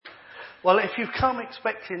Well, if you've come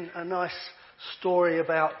expecting a nice story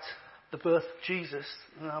about the birth of Jesus,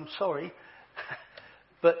 I'm sorry,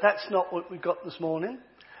 but that's not what we've got this morning.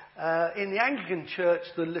 In the Anglican Church,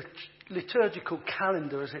 the liturgical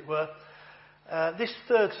calendar, as it were, this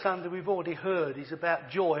third Sunday we've already heard is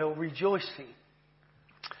about joy or rejoicing.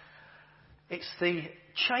 It's the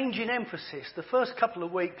change in emphasis. The first couple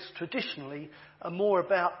of weeks, traditionally, are more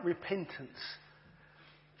about repentance.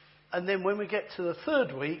 And then when we get to the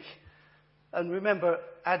third week, and remember,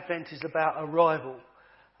 Advent is about arrival,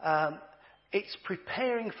 it's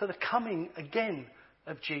preparing for the coming again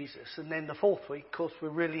of Jesus. And then the fourth week, of course, we're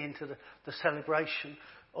really into the celebration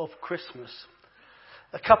of Christmas.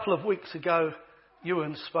 A couple of weeks ago,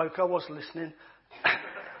 Ewan spoke, I was listening,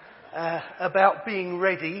 about being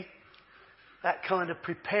ready, that kind of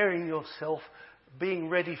preparing yourself, being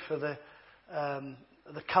ready for the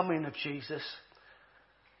coming of Jesus.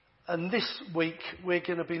 And this week we're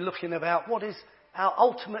going to be looking about what is our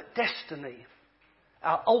ultimate destiny.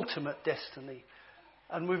 Our ultimate destiny.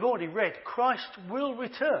 And we've already read, Christ will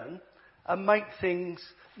return and make things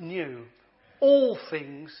new. All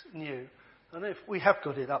things new. And if we have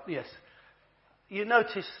got it up, yes. You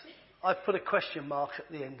notice I put a question mark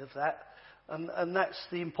at the end of that. And that's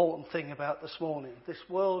the important thing about this morning. This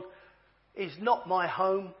world is not my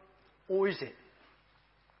home, or is it?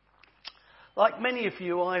 Like many of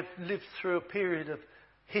you, I've lived through a period of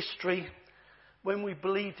history when we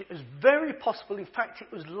believed it was very possible, in fact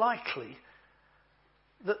it was likely,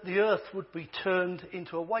 that the earth would be turned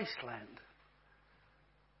into a wasteland,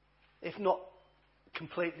 if not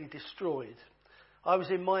completely destroyed. I was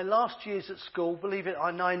in my last years at school, believe it,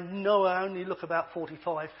 I know I only look about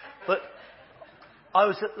 45, but I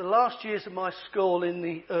was at the last years of my school in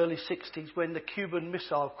the early 60s when the Cuban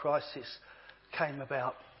Missile Crisis came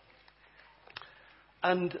about.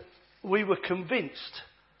 And we were convinced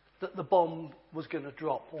that the bomb was going to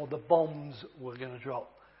drop, or the bombs were going to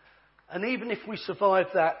drop. And even if we survived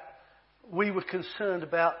that, we were concerned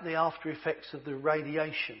about the after effects of the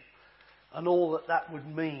radiation and all that that would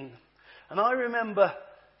mean. And I remember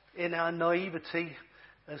in our naivety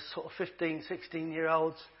as sort of 15,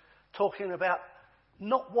 16-year-olds talking about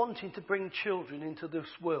not wanting to bring children into this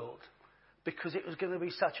world because it was going to be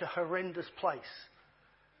such a horrendous place.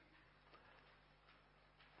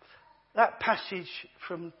 That passage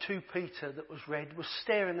from 2 Peter that was read was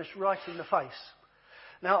staring us right in the face.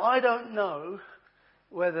 Now, I don't know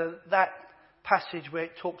whether that passage where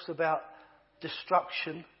it talks about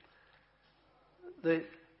destruction,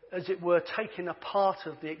 as it were, taking a part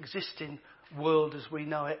of the existing world as we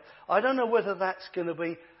know it, I don't know whether that's going to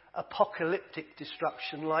be apocalyptic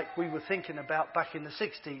destruction like we were thinking about back in the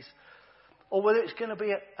 60s, or whether it's going to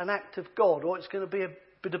be an act of God, or it's going to be a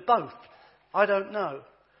bit of both. I don't know.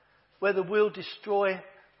 Whether we'll destroy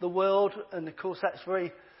the world, and of course that's a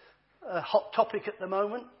very hot topic at the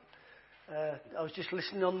moment. I was just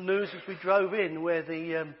listening on the news as we drove in, where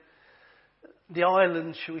the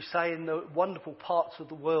islands, shall we say, in the wonderful parts of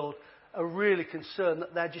the world are really concerned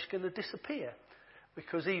that they're just going to disappear.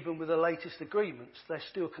 Because even with the latest agreements, they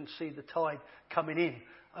still can see the tide coming in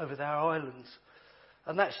over their islands.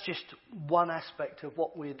 And that's just one aspect of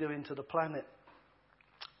what we're doing to the planet.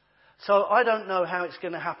 So I don't know how it's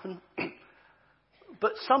going to happen,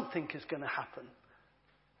 but something is going to happen.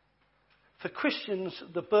 For Christians,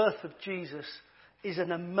 the birth of Jesus is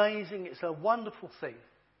it's a wonderful thing.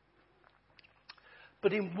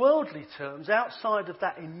 But in worldly terms, outside of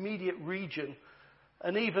that immediate region,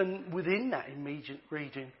 and even within that immediate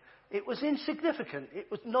region, it was insignificant. It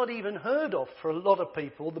was not even heard of for a lot of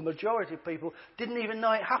people. The majority of people didn't even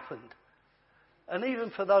know it happened. And even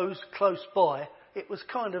for those close by, it was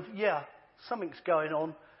kind of, yeah, something's going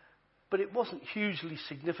on, but it wasn't hugely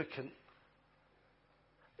significant.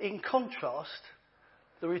 In contrast,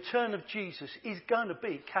 the return of Jesus is going to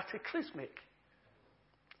be cataclysmic.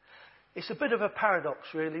 It's a bit of a paradox,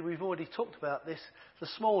 really. We've already talked about this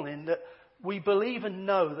morning, that we believe and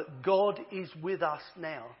know that God is with us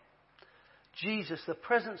now. Jesus, the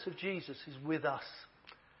presence of Jesus is with us.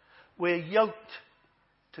 We're yoked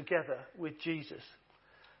together with Jesus.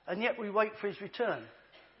 And yet we wait for his return.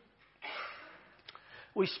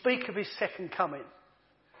 We speak of his second coming.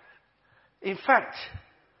 In fact,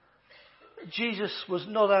 Jesus was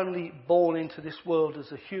not only born into this world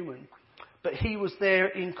as a human, but he was there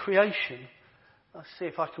in creation. Let's see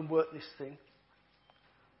if I can work this thing.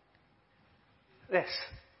 Yes.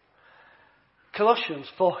 Colossians,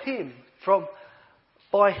 by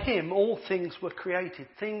him all things were created,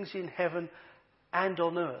 things in heaven and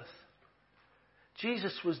on earth.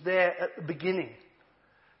 Jesus was there at the beginning.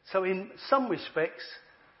 So in some respects,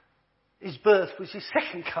 his birth was his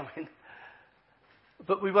second coming.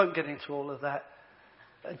 But we won't get into all of that.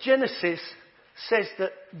 Genesis says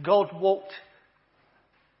that God walked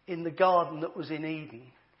in the garden that was in Eden.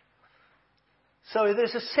 So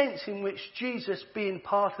there's a sense in which Jesus, being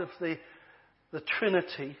part of the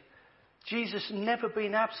Trinity, Jesus never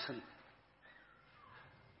been absent.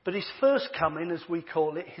 But his first coming, as we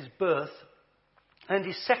call it, his birth, and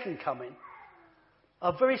his second coming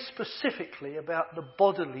are very specifically about the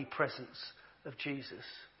bodily presence of Jesus.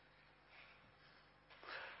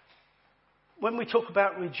 When we talk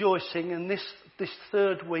about rejoicing, and this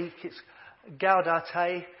third week, it's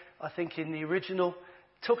Gaudete, I think in the original,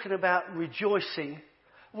 talking about rejoicing,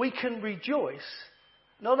 we can rejoice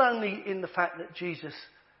not only in the fact that Jesus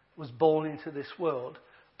was born into this world,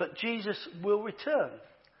 but Jesus will return.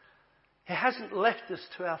 He hasn't left us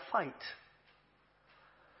to our fate.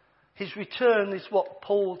 His return is what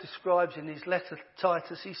Paul describes in his letter to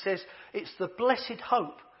Titus. He says, it's the blessed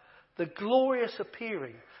hope, the glorious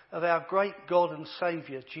appearing of our great God and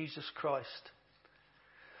Saviour, Jesus Christ.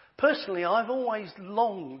 Personally, I've always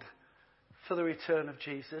longed for the return of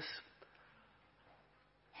Jesus.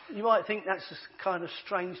 You might think that's a kind of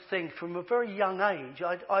strange thing. From a very young age,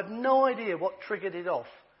 I've no idea what triggered it off.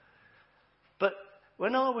 But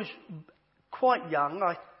when I was quite young,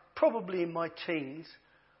 probably in my teens,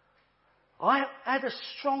 I had a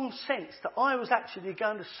strong sense that I was actually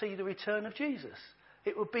going to see the return of Jesus.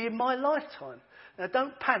 It would be in my lifetime. Now,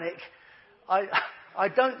 don't panic. I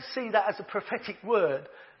don't see that as a prophetic word,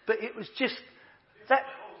 but it was just that.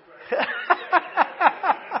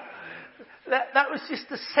 that was just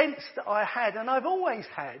the sense that I had, and I've always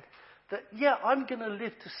had that. Yeah, I'm going to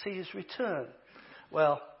live to see his return.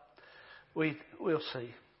 Well, we'll see.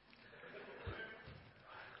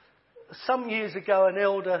 Some years ago, an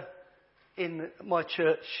elder in my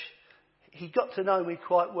church, he got to know me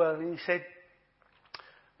quite well, and he said,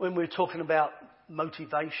 when we were talking about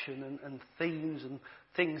motivation and themes and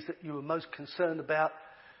things that you were most concerned about,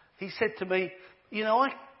 he said to me, you know,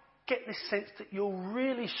 I get this sense that you're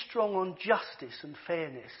really strong on justice and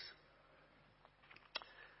fairness.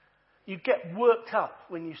 You get worked up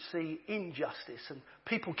when you see injustice and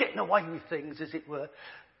people getting away with things, as it were.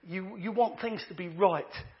 You want things to be right.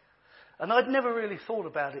 And I'd never really thought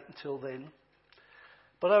about it until then.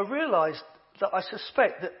 But I realised that I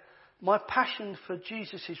suspect that my passion for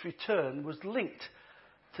Jesus' return was linked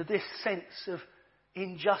to this sense of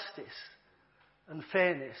injustice and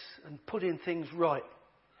fairness and putting things right.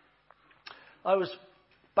 I was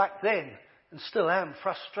back then, and still am,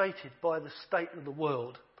 frustrated by the state of the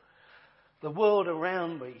world. The world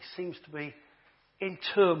around me seems to be in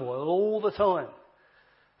turmoil all the time.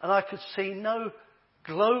 And I could see no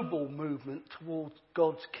global movement towards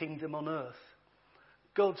God's kingdom on earth.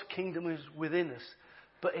 God's kingdom is within us.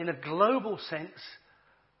 But in a global sense,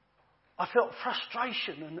 I felt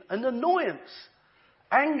frustration and annoyance,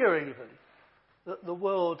 anger even, that the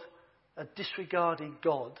world had disregarded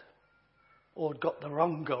God or got the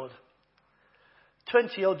wrong God.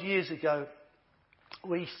 20 odd years ago,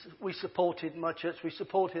 we supported, my church, we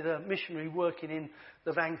supported a missionary working in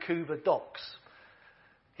the Vancouver docks.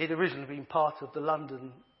 He'd originally been part of the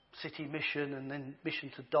London City Mission and then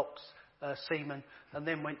Mission to Docks Seaman, and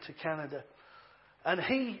then went to Canada. And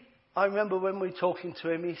I remember when we were talking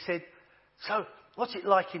to him, he said, so what's it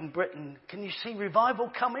like in Britain? Can you see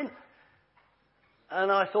revival coming?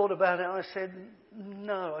 And I thought about it and I said,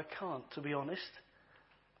 no, I can't, to be honest.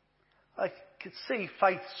 I could see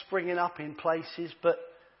faith springing up in places, but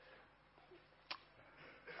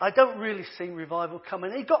I don't really see revival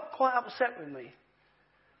coming. He got quite upset with me.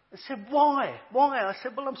 I said, why? Why? I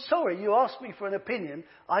said, well, I'm sorry, you asked me for an opinion.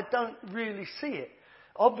 I don't really see it.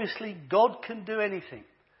 Obviously, God can do anything.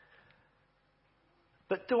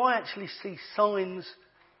 But do I actually see signs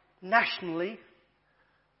nationally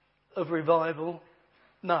of revival?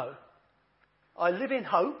 No. I live in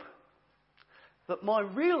hope, but my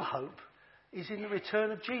real hope is in the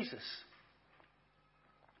return of Jesus.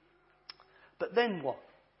 But then what?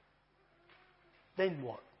 Then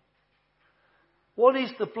what? What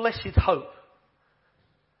is the blessed hope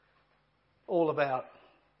all about?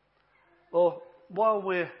 Well, while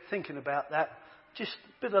we're thinking about that, just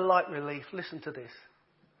a bit of light relief. Listen to this.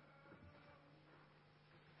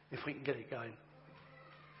 If we can get it going.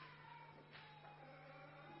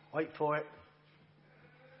 Wait for it.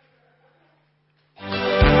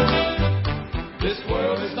 This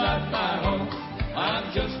world is not my home.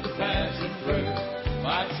 I'm just a passing through.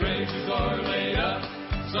 My treasures are laid up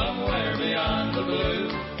somewhere beyond the blue.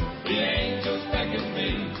 The angels beckon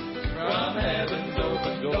me from heaven's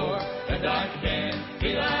open door, and I can't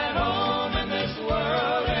feel at home in this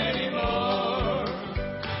world anymore.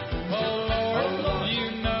 Oh Lord, you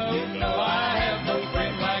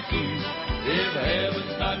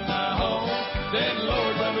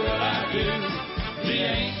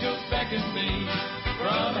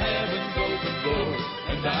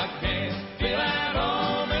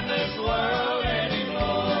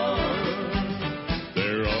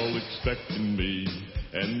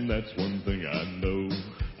And that's one thing I know.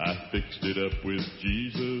 I fixed it up with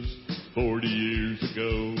Jesus 40 years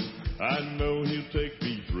ago. I know he'll take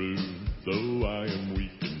me through, though I am weak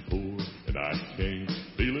and poor, and I can't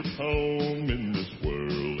feel at home in this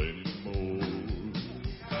world anymore.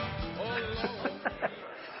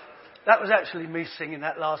 That was actually me singing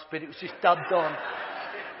that last bit. It was just dubbed on.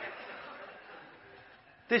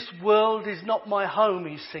 This world is not my home,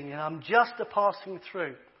 he's singing. I'm just a passing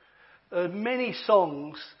through. Many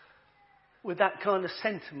songs with that kind of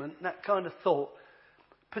sentiment, that kind of thought,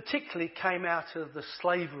 particularly came out of the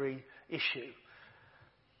slavery issue.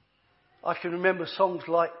 I can remember songs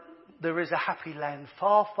like There Is a Happy Land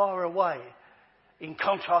Far, Far Away, in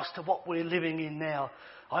contrast to what we're living in now.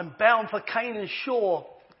 I'm bound for Canaan's shore,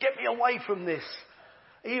 get me away from this.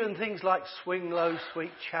 Even things like Swing Low,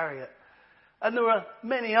 Sweet Chariot. And there are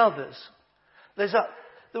many others.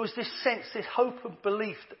 There was this sense, this hope and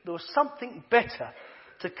belief that there was something better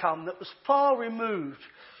to come that was far removed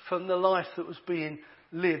from the life that was being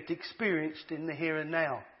lived, experienced in the here and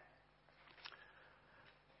now.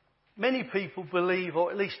 Many people believe,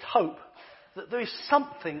 or at least hope, that there is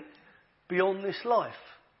something beyond this life.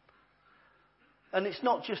 And it's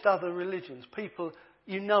not just other religions. People,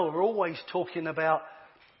 are always talking about,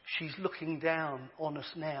 she's looking down on us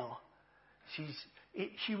now.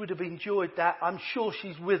 She would have enjoyed that. I'm sure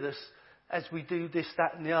she's with us as we do this,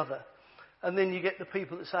 that and the other. And then you get the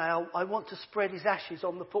people that say, I want to spread his ashes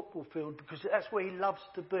on the football field because that's where he loves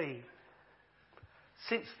to be.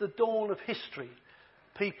 Since the dawn of history,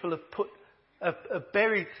 people have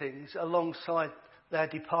buried things alongside their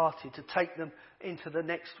departed to take them into the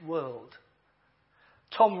next world.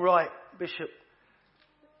 Tom Wright, Bishop,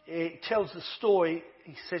 he tells the story,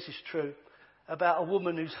 he says it's true, about a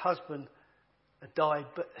woman whose husband had died,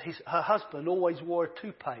 but her husband always wore a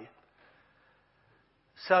toupee.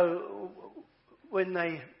 So when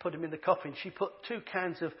they put him in the coffin, she put 2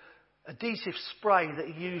 cans of adhesive spray that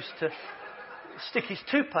he used to stick his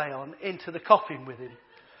toupee on into the coffin with him.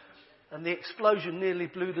 And the explosion nearly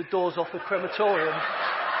blew the doors off the crematorium.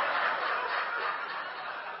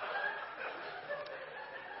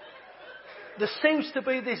 There seems to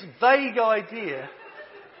be this vague idea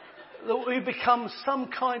that we become some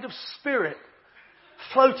kind of spirit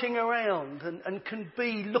floating around and can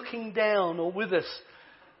be looking down or with us,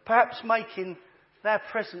 perhaps making their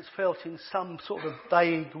presence felt in some sort of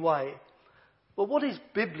vague way. Well, what is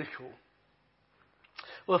biblical?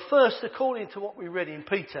 Well, first, according to what we read in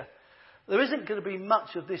Peter, there isn't going to be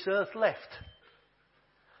much of this earth left.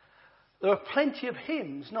 There are plenty of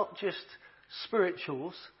hymns, not just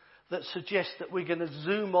spirituals, that suggest that we're going to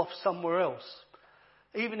zoom off somewhere else.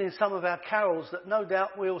 Even in some of our carols that no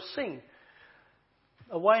doubt we'll sing.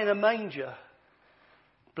 Away in a manger,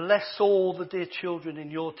 bless all the dear children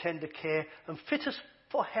in your tender care and fit us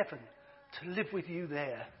for heaven to live with you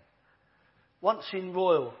there. Once in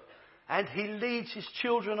royal, and he leads his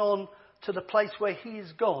children on to the place where he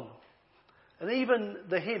is gone. And even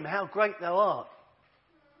the hymn, How Great Thou Art,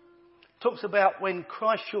 talks about when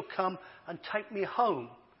Christ shall come and take me home.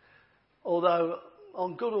 Although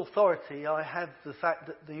on good authority I have the fact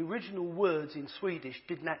that the original words in Swedish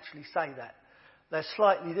didn't actually say that. They're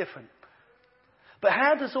slightly different. But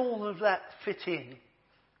how does all of that fit in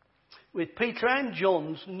with Peter and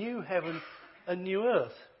John's new heaven and new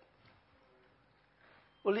earth?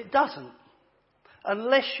 Well, it doesn't.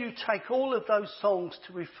 Unless you take all of those songs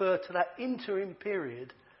to refer to that interim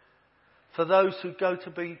period for those who go to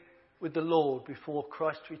be with the Lord before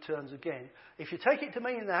Christ returns again. If you take it to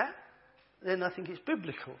mean that, then I think it's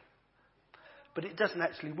biblical. But it doesn't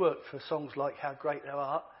actually work for songs like How Great Thou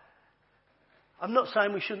Art. I'm not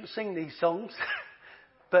saying we shouldn't sing these songs,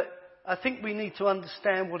 but I think we need to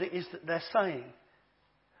understand what it is that they're saying.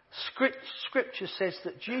 Scripture says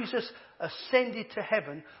that Jesus ascended to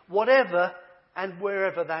heaven, whatever and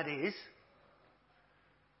wherever that is.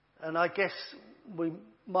 And I guess we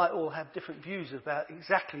might all have different views about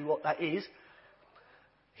exactly what that is.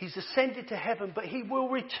 He's ascended to heaven, but he will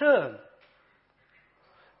return.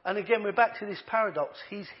 And again, we're back to this paradox.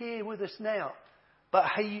 He's here with us now, but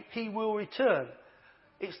he will return.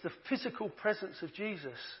 It's the physical presence of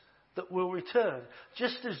Jesus that will return.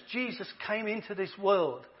 Just as Jesus came into this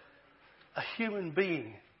world, a human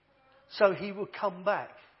being, so he will come back,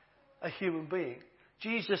 a human being.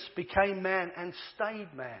 Jesus became man and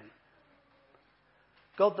stayed man.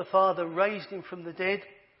 God the Father raised him from the dead,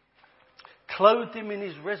 clothed him in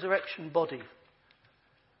his resurrection body.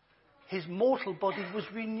 His mortal body was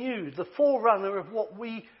renewed, the forerunner of what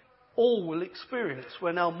we all will experience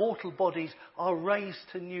when our mortal bodies are raised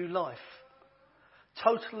to new life.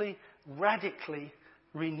 Totally, radically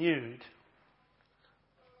renewed.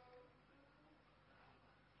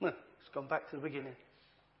 It's gone back to the beginning.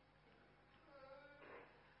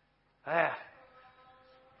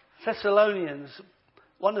 Thessalonians,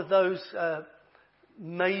 one of those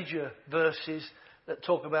major verses that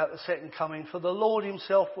talk about the second coming. For the Lord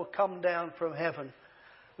himself will come down from heaven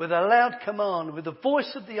with a loud command, with the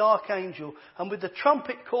voice of the archangel, and with the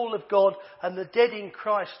trumpet call of God, and the dead in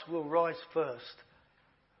Christ will rise first.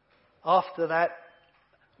 After that,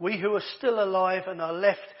 we who are still alive and are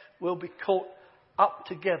left will be caught up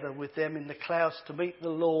together with them in the clouds to meet the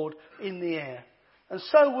Lord in the air. And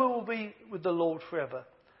so we will be with the Lord forever.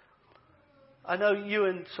 I know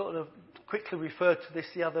Ewan sort of quickly referred to this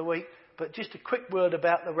the other week, but just a quick word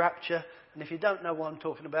about the rapture. And if you don't know what I'm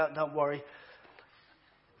talking about, don't worry.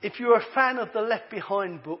 If you're a fan of the Left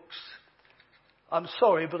Behind books, I'm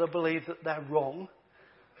sorry, but I believe that they're wrong.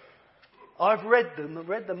 I've read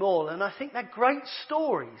them all, and I think they're great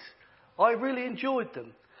stories. I really enjoyed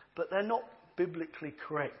them, but they're not biblically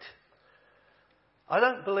correct. I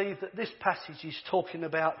don't believe that this passage is talking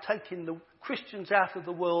about taking the Christians out of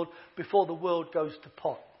the world before the world goes to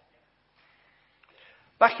pot.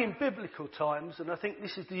 Back in biblical times, and I think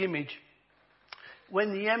this is the image,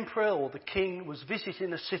 when the emperor or the king was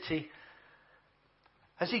visiting a city,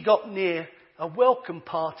 as he got near, a welcome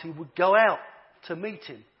party would go out to meet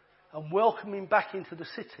him and welcome him back into the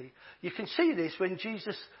city. You can see this when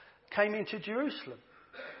Jesus came into Jerusalem.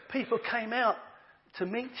 People came out to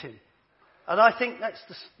meet him. And I think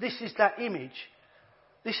this is that image.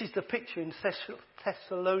 This is the picture in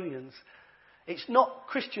Thessalonians. It's not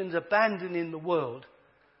Christians abandoning the world,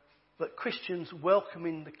 but Christians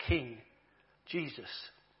welcoming the King, Jesus.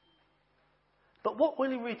 But what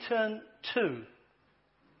will he return to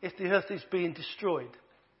if the earth is being destroyed?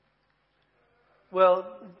 Well,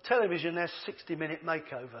 television has 60-minute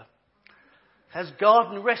makeover, has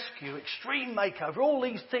garden rescue, extreme makeover, all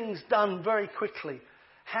these things done very quickly.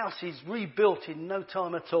 Houses rebuilt in no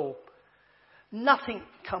time at all. Nothing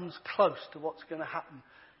comes close to what's going to happen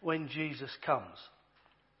when Jesus comes.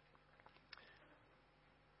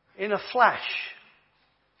 In a flash,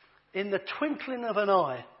 in the twinkling of an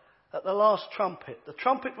eye, at the last trumpet, the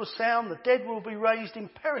trumpet will sound, the dead will be raised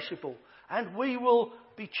imperishable, and we will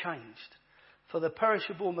be changed. For the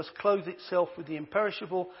perishable must clothe itself with the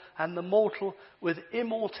imperishable, and the mortal with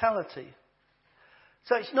immortality.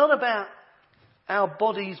 So it's not about our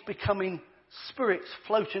bodies becoming spirits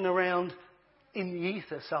floating around in the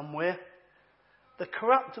ether somewhere. The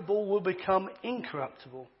corruptible will become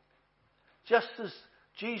incorruptible. Just as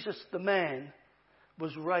Jesus the man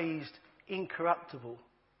was raised incorruptible,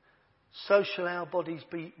 so shall our bodies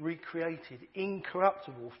be recreated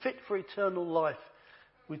incorruptible, fit for eternal life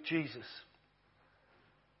with Jesus.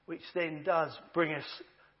 Which then does bring us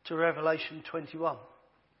to Revelation 21.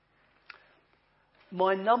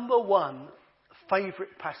 My number one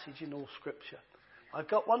favourite passage in all Scripture. I've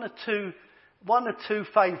got one or two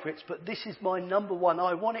favourites, but this is my number one.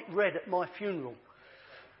 I want it read at my funeral.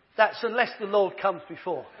 That's unless the Lord comes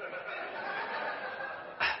before.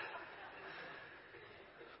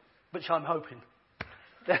 Which I'm hoping.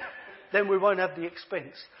 Then we won't have the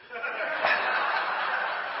expense.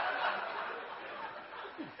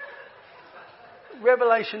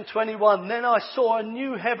 Revelation 21, then I saw a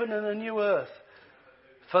new heaven and a new earth.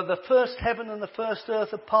 For the first heaven and the first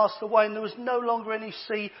earth had passed away, and there was no longer any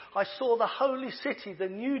sea. I saw the holy city, the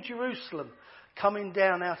new Jerusalem, coming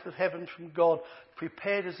down out of heaven from God,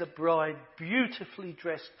 prepared as a bride, beautifully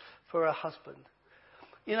dressed for her husband.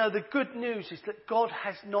 You know, the good news is that God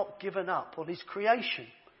has not given up on his creation.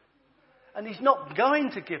 And he's not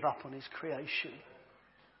going to give up on his creation.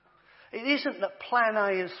 It isn't that plan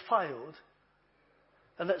A has failed,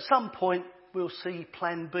 and at some point we'll see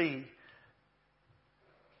plan B.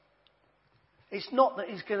 It's not that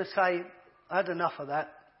he's going to say, I had enough of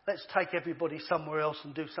that. Let's take everybody somewhere else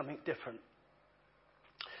and do something different.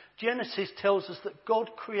 Genesis tells us that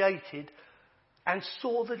God created and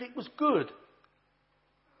saw that it was good.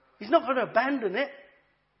 He's not going to abandon it.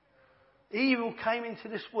 Evil came into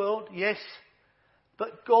this world, yes,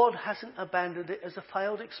 but God hasn't abandoned it as a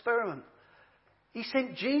failed experiment. He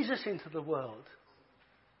sent Jesus into the world.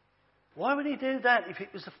 Why would he do that if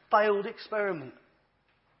it was a failed experiment?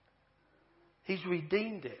 He's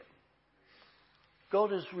redeemed it.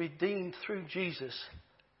 God has redeemed through Jesus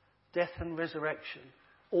death and resurrection,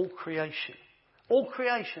 all creation. All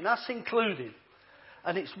creation, us included.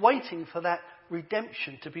 And it's waiting for that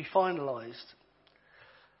redemption to be finalised.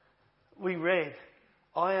 We read,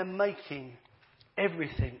 I am making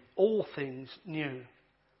everything, all things new.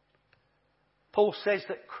 Paul says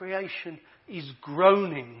that creation is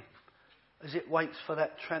groaning as it waits for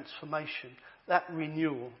that transformation, that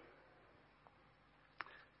renewal.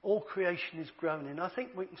 All creation is groaning. I think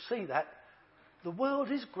we can see that. The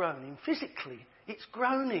world is groaning. Physically, it's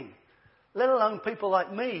groaning. Let alone people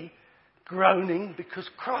like me groaning because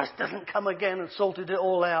Christ doesn't come again and sorted it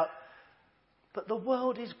all out. But the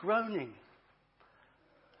world is groaning.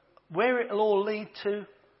 Where it'll all lead to,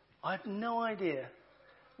 I have no idea.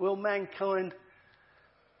 Will mankind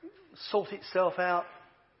sort itself out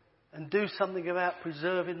and do something about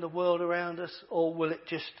preserving the world around us, or will it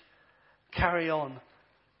just carry on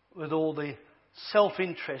with all the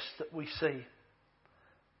self-interest that we see?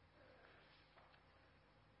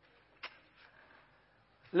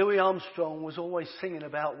 Louis Armstrong was always singing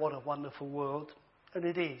about what a wonderful world, and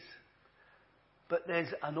it is. But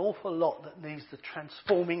there's an awful lot that needs the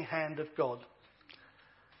transforming hand of God.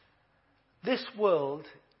 This world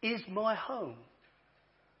is my home.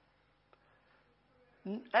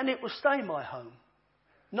 And it will stay my home.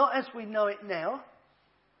 Not as we know it now.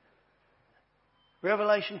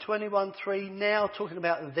 Revelation 21:3, now talking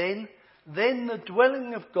about then. Then the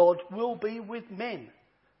dwelling of God will be with men,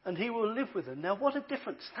 and he will live with them. Now what a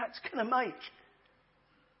difference that's going to make.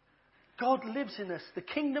 God lives in us. The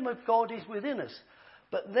kingdom of God is within us.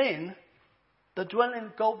 But then the dwelling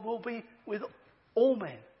of God will be with all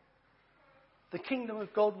men. The kingdom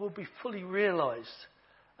of God will be fully realised,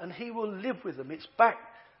 and he will live with them. It's back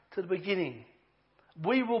to the beginning.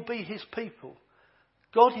 We will be his people.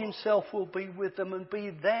 God himself will be with them and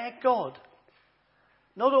be their God.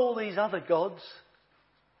 Not all these other gods.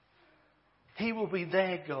 He will be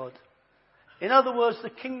their God. In other words, the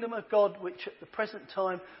kingdom of God, which at the present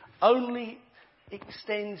time only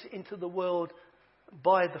extends into the world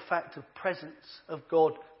by the fact of presence of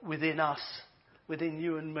God within us, within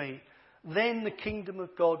you and me, then the kingdom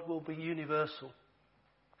of God will be universal.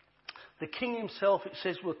 The king himself, it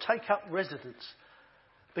says, will take up residence,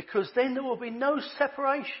 because then there will be no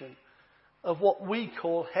separation of what we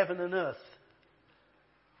call heaven and earth.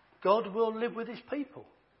 God will live with his people.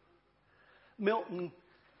 Milton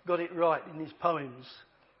got it right in his poems.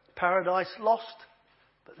 Paradise lost,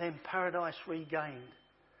 but then paradise regained.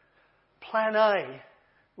 Plan A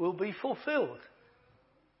will be fulfilled.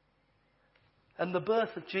 And the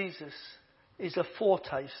birth of Jesus is a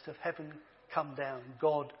foretaste of heaven come down,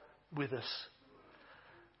 God with us.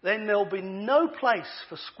 Then there'll be no place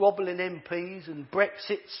for squabbling MPs and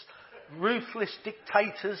Brexits, ruthless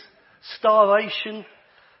dictators, starvation,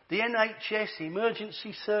 the NHS,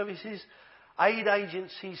 emergency services, aid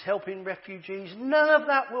agencies helping refugees. None of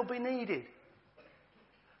that will be needed.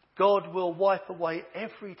 God will wipe away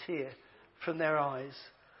every tear from their eyes.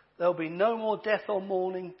 There'll be no more death or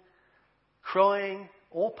mourning, crying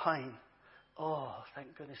or pain. Oh,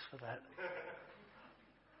 thank goodness for that.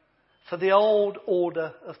 For the old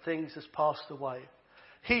order of things has passed away.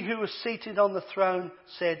 He who was seated on the throne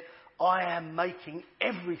said, I am making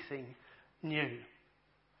everything new.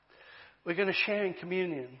 We're going to share in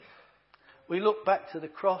communion. We look back to the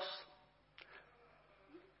cross,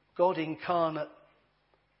 God incarnate,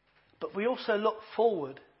 but we also look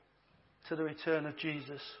forward to the return of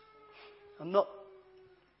Jesus. I'm not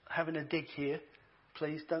having a dig here.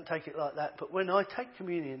 Please don't take it like that. But when I take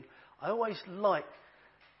communion, I always like,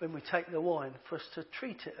 when we take the wine, for us to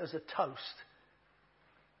treat it as a toast,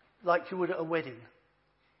 like you would at a wedding.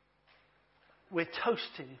 We're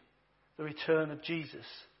toasting the return of Jesus.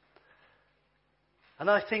 And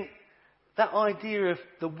I think that idea of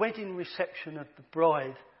the wedding reception of the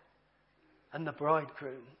bride and the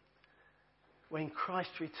bridegroom, when Christ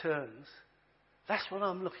returns, that's what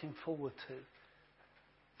I'm looking forward to.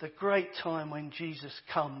 The great time when Jesus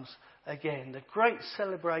comes again. The great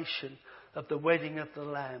celebration of the wedding of the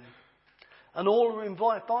Lamb. And all are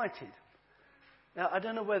invited. Now, I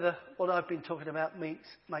don't know whether what I've been talking about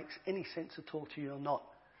makes any sense at all to you or not.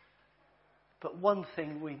 But one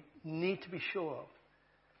thing we need to be sure of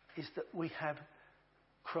is that we have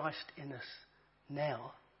Christ in us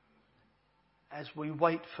now, as we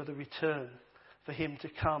wait for the return, for him to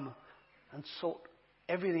come and sort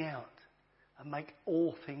everything out and make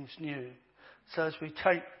all things new. So as we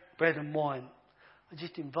take bread and wine, I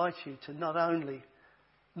just invite you to not only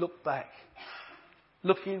look back,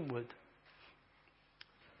 look inward,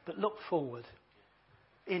 but look forward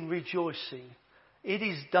in rejoicing. It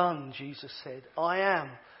is done, Jesus said. I am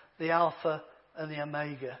the Alpha and the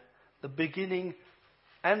Omega, the beginning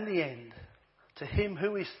and the end. To him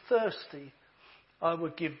who is thirsty, I will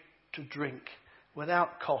give to drink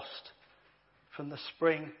without cost from the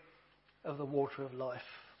spring of the water of life.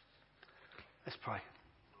 Let's pray.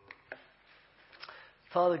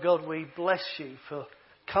 Father God, we bless you for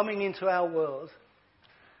coming into our world.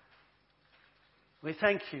 We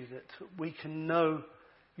thank you that we can know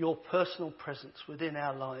your personal presence within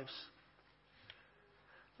our lives.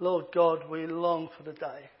 Lord God, we long for the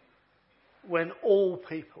day when all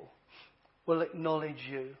people will acknowledge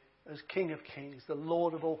you as King of Kings, the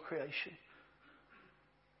Lord of all creation.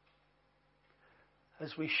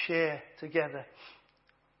 As we share together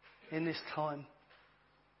in this time,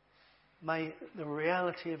 may the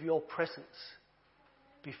reality of your presence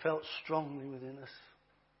be felt strongly within us.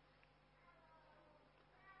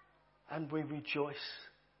 And we rejoice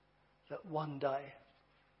that one day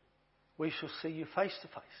we shall see you face to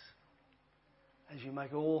face as you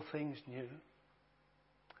make all things new.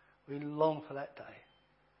 We long for that day.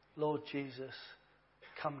 Lord Jesus,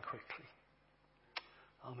 come quickly.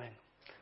 Amen.